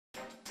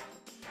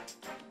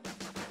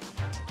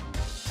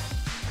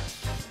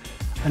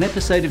An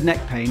episode of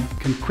neck pain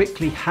can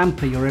quickly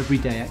hamper your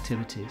everyday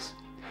activities.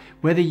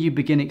 Whether you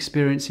begin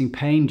experiencing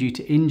pain due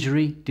to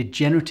injury,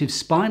 degenerative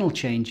spinal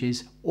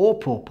changes, or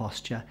poor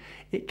posture,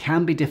 it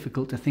can be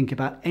difficult to think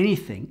about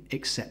anything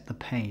except the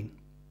pain.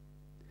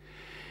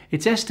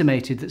 It's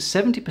estimated that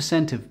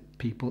 70% of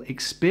people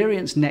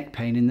experience neck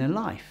pain in their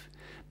life,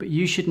 but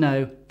you should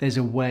know there's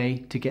a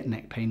way to get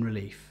neck pain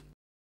relief.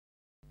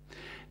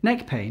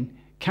 Neck pain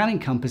can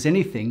encompass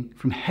anything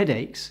from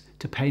headaches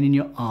to pain in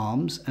your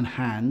arms and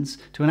hands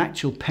to an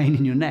actual pain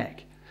in your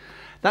neck.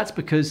 That's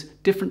because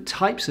different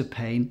types of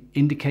pain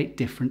indicate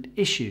different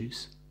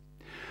issues.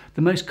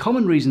 The most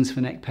common reasons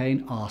for neck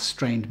pain are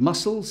strained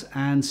muscles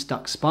and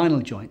stuck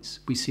spinal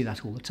joints. We see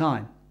that all the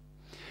time.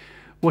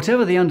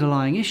 Whatever the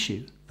underlying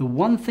issue, the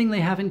one thing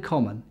they have in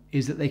common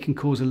is that they can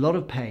cause a lot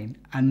of pain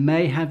and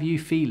may have you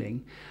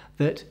feeling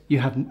that you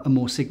have a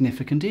more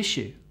significant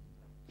issue.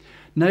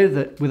 Know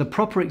that with a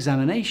proper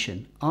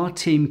examination, our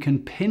team can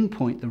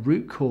pinpoint the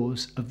root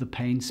cause of the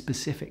pain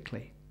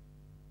specifically.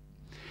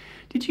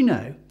 Did you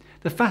know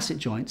the facet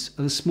joints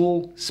are the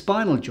small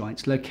spinal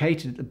joints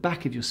located at the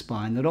back of your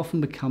spine that often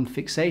become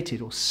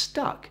fixated or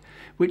stuck,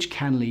 which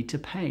can lead to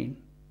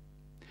pain?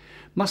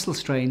 Muscle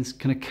strains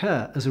can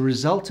occur as a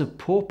result of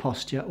poor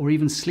posture or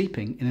even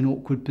sleeping in an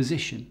awkward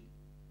position.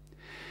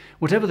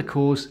 Whatever the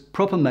cause,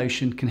 proper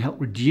motion can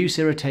help reduce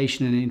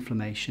irritation and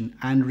inflammation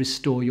and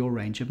restore your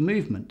range of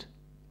movement.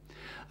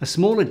 A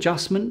small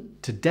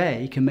adjustment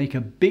today can make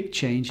a big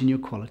change in your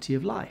quality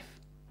of life.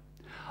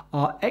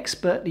 Our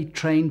expertly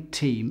trained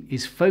team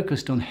is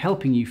focused on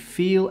helping you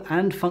feel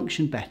and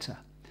function better,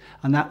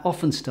 and that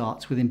often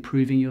starts with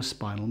improving your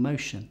spinal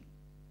motion.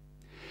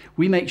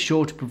 We make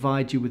sure to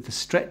provide you with the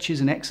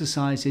stretches and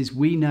exercises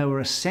we know are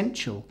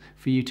essential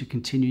for you to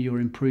continue your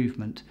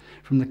improvement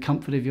from the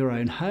comfort of your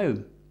own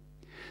home.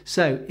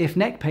 So, if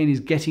neck pain is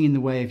getting in the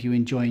way of you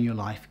enjoying your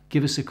life,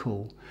 give us a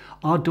call.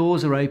 Our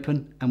doors are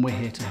open and we're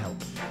here to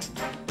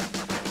help.